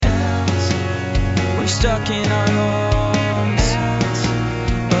stuck in our homes,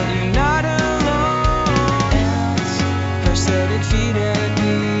 but you're not alone. First let it feed at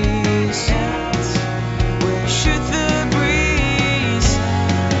peace, where you shoot the breeze.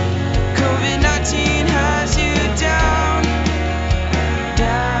 COVID-19 has you down,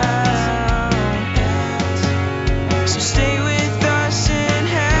 down. So stay with us and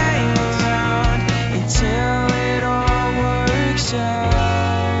hang around until it all works out.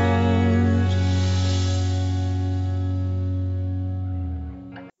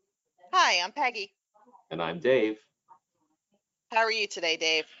 Hi, I'm Peggy. And I'm Dave. How are you today,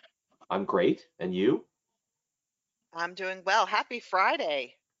 Dave? I'm great. And you? I'm doing well. Happy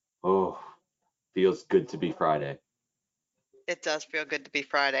Friday. Oh, feels good to be Friday. It does feel good to be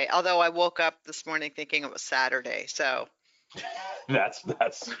Friday. Although I woke up this morning thinking it was Saturday. So, That's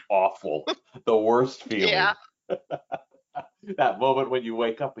awful. The worst yeah, feeling. That moment when you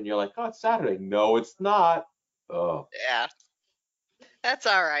wake up and you're like, oh, it's Saturday. No, it's not. Oh, yeah, that's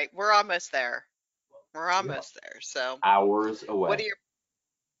all right. We're almost there. We're yeah. almost there. So, Hours what away. are your,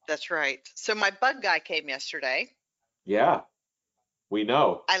 that's right. So, my bug guy came yesterday. Yeah, we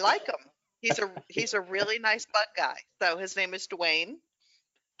know. I like him. He's a really nice bug guy. So, his name is Dwayne. And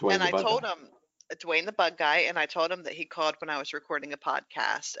Dwayne the I Bug Guy. told him, Dwayne the bug guy, and I told him that he called when I was recording a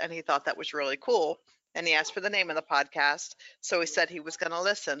podcast, and he thought that was really cool. And he asked for the name of the podcast, so he said he was going to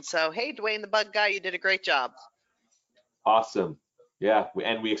listen. So, hey, Dwayne the bug guy, you did a great job. Awesome. Yeah,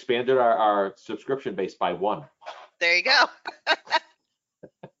 and we expanded our subscription base by one. There you go.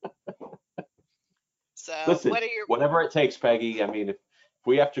 So, Listen, what are your? whatever it takes, Peggy. I mean, if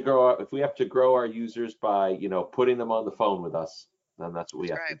we have to grow if we have to grow our users by, putting them on the phone with us, then that's what we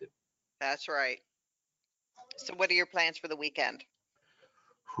That's have to right. do. That's right. So, what are your plans for the weekend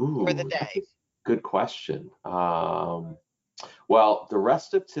or the Ooh, that's a day? good question. Well, the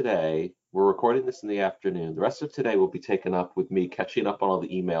rest of today, we're recording this in the afternoon. The rest of today will be taken up with me catching up on all the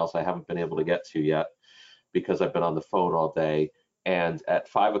emails I haven't been able to get to yet because I've been on the phone all day. And at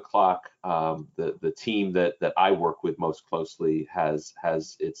 5 o'clock, the team that I work with most closely has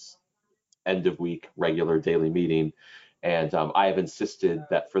its end of week regular daily meeting, and I have insisted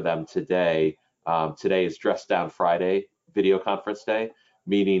that for them today, today is Dress Down Friday, video conference day,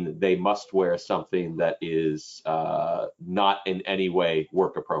 meaning they must wear something that is not in any way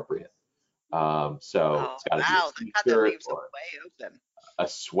work appropriate. So Oh, it's got to be a wow. That kind of t-shirt leaves them or way open. a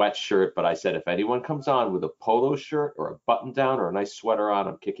sweatshirt. But I said if anyone comes on with a polo shirt or a button down or a nice sweater on,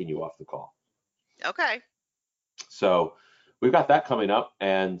 I'm kicking you off the call. Okay. So we've got that coming up,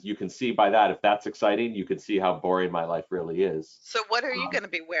 and you can see by that, if that's exciting, you can see how boring my life really is. So, what are you Um, going to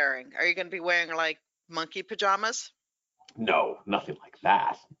be wearing? Are you going to be wearing like monkey pajamas? no, nothing like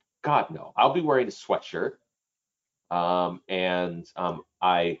that. God, no. I'll be wearing a sweatshirt. And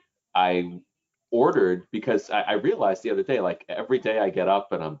I ordered because I realized the other day, like every day I get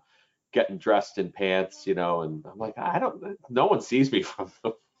up and I'm getting dressed in pants, and I'm like, I don't, no one sees me from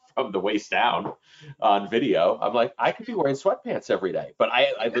the waist down on video. I'm like, I could be wearing sweatpants every day, but I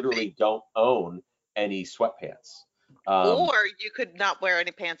You could be. literally don't own any sweatpants. Um, Or you could not wear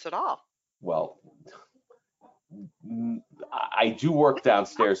any pants at all. well, I do work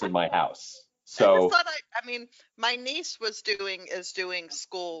downstairs in my house, I just so thought I mean, my niece is doing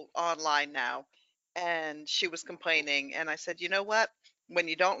school online now, and she was complaining, and I said, you know what? When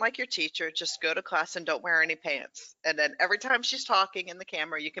you don't like your teacher, just go to class and don't wear any pants. And then every time she's talking in the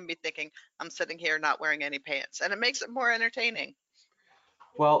camera, you can be thinking, I'm sitting here not wearing any pants. And it makes it more entertaining.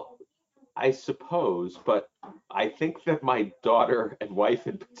 well, I suppose, but I think that my daughter and wife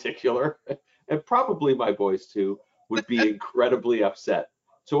in particular, and probably my boys too, would be incredibly upset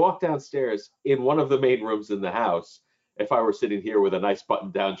to walk downstairs in one of the main rooms in the house if I were sitting here with a nice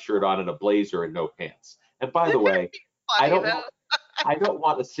button-down shirt on and a blazer and no pants. And by the way, I Funny don't though. want I don't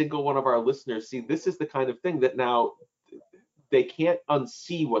want a single one of our listeners see this is the kind of thing that now they can't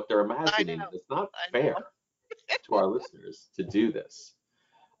unsee what they're I imagining. know. It's not I fair know. to our listeners to do this.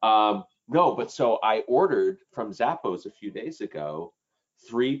 No, but so I ordered from Zappos a few days ago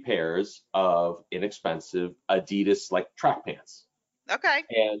 3 pairs of inexpensive Adidas like track pants. Okay.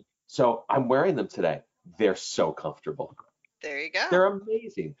 And so I'm wearing them today. They're so comfortable. There you go. They're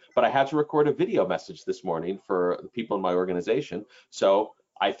amazing. But I had to record a video message this morning for the people in my organization. So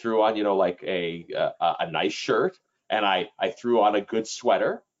I threw on, like a nice shirt, and I threw on a good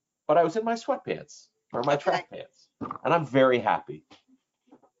sweater, but I was in my sweatpants or my Okay. track pants. And I'm very happy.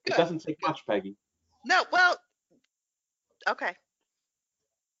 It Good. doesn't take Good. much, Peggy. No, well, okay.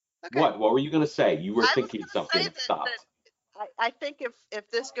 Okay. What were you going to say? You were I was thinking going to say something stopped. that I think if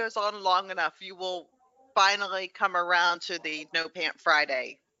this goes on long enough, you will finally come around to the No Pant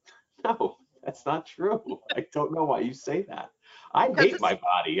Friday. No. That's not true. I don't know why you say that. I Because hate my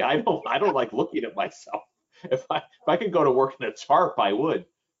body. I don't like looking at myself. If I could go to work in a tarp, I would.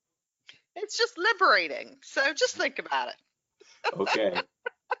 it's just liberating. So just think about it. Okay.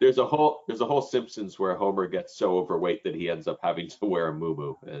 There's a whole Simpsons where Homer gets so overweight that he ends up having to wear a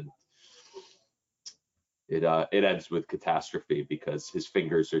muumuu, and it ends with catastrophe because his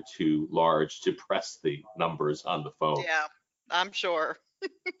fingers are too large to press the numbers on the phone. Yeah, I'm sure.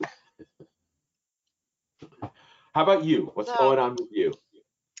 How about you? What's So, going on with you?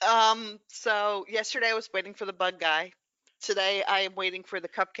 so yesterday I was waiting for the bug guy. Today I am waiting for the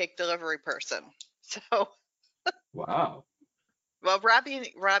cupcake delivery person. So, Wow. well,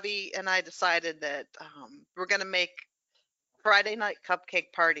 Robbie and I decided that we're gonna make Friday night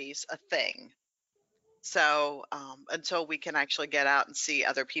cupcake parties a thing. So, until we can actually get out and see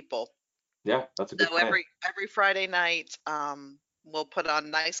other people. Yeah, that's a good So plan. every Friday night, we'll put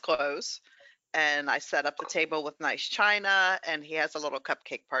on nice clothes, and I set up the table with nice china, and he has a little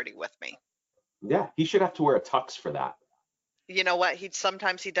cupcake party with me. Yeah, he should have to wear a tux for that. You know what? He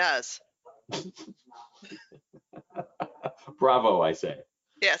sometimes he does. Bravo, I say.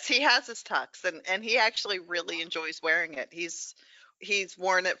 Yes, he has his tux, and he actually really enjoys wearing it. He's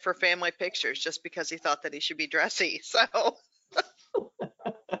worn it for family pictures just because he thought that he should be dressy. So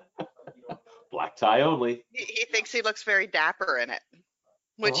Black tie only. he thinks he looks very dapper in it,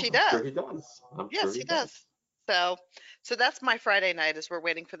 which Well, he I'm does. sure he does. I'm sure Yes, he he does. does. So so that's my Friday night as we're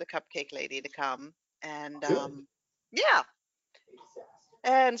waiting for the cupcake lady to come. And Good. yeah.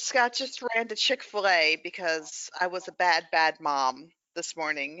 And Scott just ran to Chick-fil-A because I was a bad mom this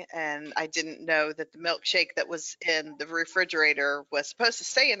morning and I didn't know that the milkshake that was in the refrigerator was supposed to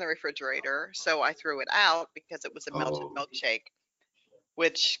stay in the refrigerator. So I threw it out because it was a melted Oh, milkshake,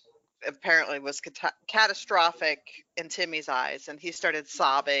 which apparently was catastrophic in Timmy's eyes. And he started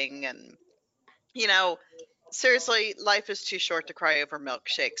sobbing. And, you know, seriously, life is too short to cry over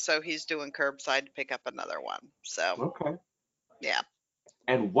milkshakes. So he's doing curbside to pick up another one. So, okay. yeah.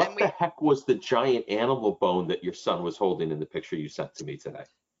 And And what the we, heck was the giant animal bone that your son was holding in the picture you sent to me today?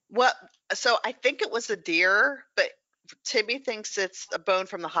 what, so I think it was a deer, but Timmy thinks it's a bone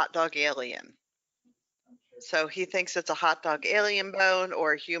from the hot dog alien. So he thinks it's a hot dog alien bone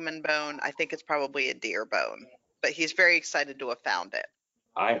or a human bone. I think it's probably a deer bone, but he's very excited to have found it.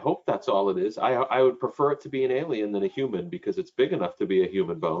 I hope that's all it is. I would prefer it to be an alien than a human because it's big enough to be a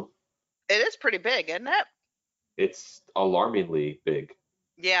human bone. It is pretty big, isn't it? It's alarmingly big.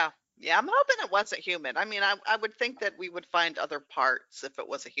 Yeah. Yeah, I'm hoping it wasn't human. I mean, I would think that we would find other parts if it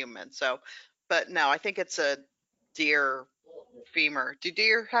was a human. So, but no, I think it's a deer femur. Do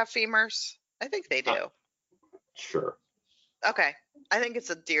deer have femurs? I think they Uh, do. sure. Okay. I think it's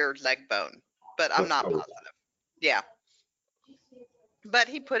a deer leg bone, but I'm Let's not go with positive. Yeah. But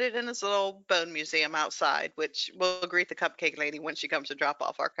he put it in his little bone museum outside, which will greet the cupcake lady when she comes to drop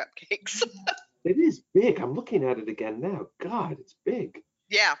off our cupcakes. that. It is big. I'm looking at it again now. God, it's big.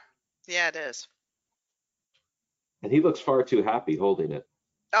 Yeah. Yeah, it is. And he looks far too happy holding it.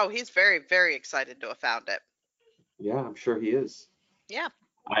 Oh, he's very excited to have found it. Yeah, I'm sure he is. Yeah.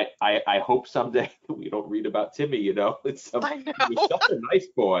 I hope someday we don't read about Timmy, I he was know. such a nice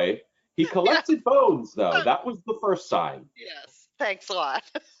boy. He Yeah. collected bones though. That was the first sign. Yes. Thanks a lot.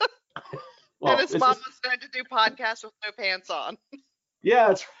 And Well, his this mom is was going to do podcasts with no pants on.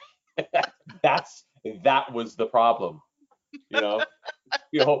 yeah, that's that's that was the problem. You know,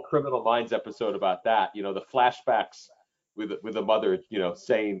 the whole Criminal Minds episode about that. The flashbacks with the mother,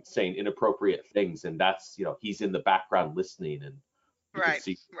 saying inappropriate things, and that's he's in the background listening, and you can Right.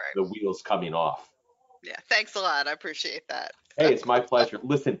 see Right. the wheels coming off. Yeah. Thanks a lot. I appreciate that. Hey, it's my pleasure.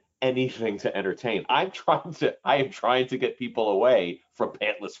 Listen, anything to entertain. I am trying to get people away from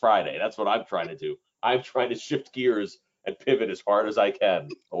Pantless Friday. That's what I'm trying to do. I'm trying to shift gears and pivot as hard as I can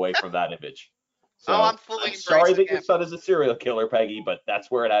away from that image. Oh, I'm So fully I'm sorry embracing that your it, son is a serial killer, Peggy, but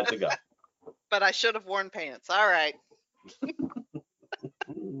that's where it had to go. but I should have worn pants. All right.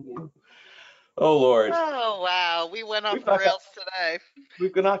 Oh Lord, Oh, wow. We went off we've the not got rails today.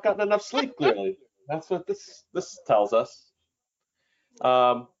 we've not gotten enough sleep. Clearly, that's what this tells us.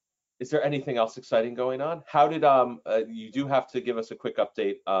 Um, is there anything else exciting going on? How did you do have to give us a quick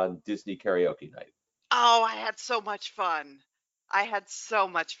update on Disney karaoke night? Oh, I had so much fun. I had so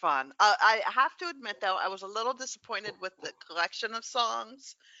much fun. I have to admit, though, I was a little disappointed with the collection of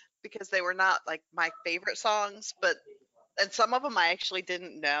songs because they were not like my favorite songs, and some of them I actually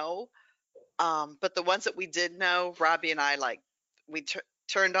didn't know. But the ones that we did know, Robbie and I we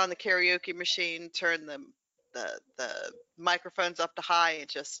turned on the karaoke machine, turned the microphones up to high, and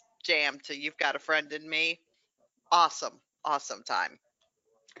just jammed to "You've Got a Friend in Me." Awesome, awesome time.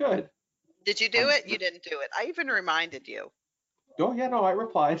 Good. Did you do it? You didn't do it. I even reminded you. Oh yeah, no, I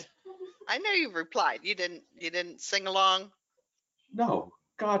replied. I know you replied. You didn't sing along. No,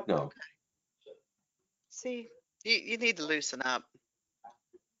 God no. See, you need to loosen up.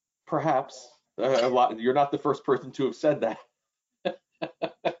 Perhaps a lot. You're not the first person to have said that.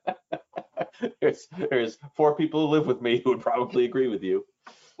 There's 4 people who live with me who would probably agree with you.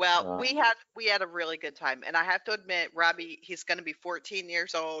 Well, we had a really good time, and I have to admit, Robbie, he's going to be 14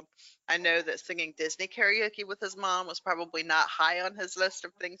 years old. I know that singing Disney karaoke with his mom was probably not high on his list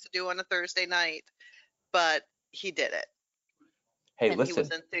of things to do on a Thursday night, but he did it. Hey, And listen. he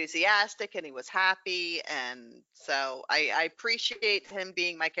was enthusiastic and he was happy, and so I appreciate him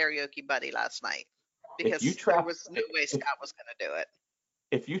being my karaoke buddy last night, because there was no way Scott was going to do it.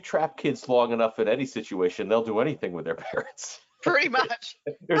 If you trap kids long enough in any situation, they'll do anything with their parents. Pretty much.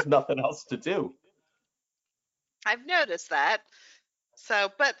 There's nothing else to do. I've noticed that.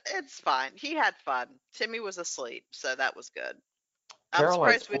 So, but it's fine. He had fun. Timmy was asleep, so that was good. I'm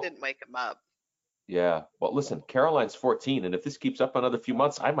surprised we didn't wake him up. Yeah. Well, listen, Caroline's 14, and if this keeps up another few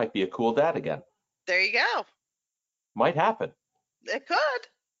months, I might be a cool dad again. There you go. Might happen. It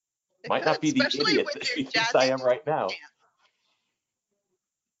could. Might not be the idiot that she thinks I am right now.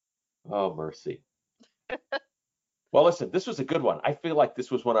 Oh, mercy. Well, listen, this was a good one. I feel like this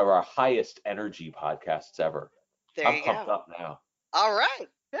was one of our highest energy podcasts ever. I'm pumped up now. All right.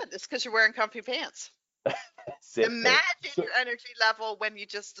 Good. It's because you're wearing comfy pants. Imagine your energy level when you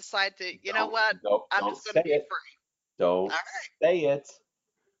just decide to, you know what? I'm just going to be free. Don't say it.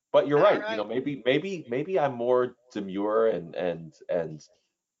 But you're right. You know, maybe I'm more demure and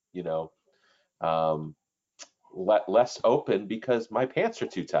you know, less open because my pants are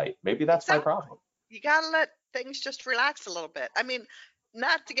too tight. Maybe that's my problem. You got to let things just relax a little bit. I mean,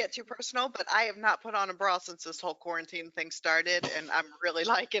 not to get too personal, but I have not put on a bra since this whole quarantine thing started, and I'm really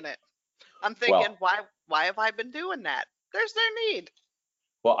liking it. I'm thinking, why have I been doing that? There's no need.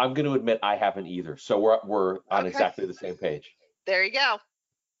 Well, I'm going to admit I haven't either. So we're on exactly the same page. There you go.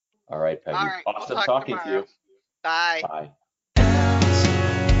 All right, Peggy. All right, awesome talking to you. Bye. Bye.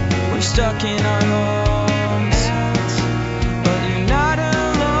 We're stuck in our home.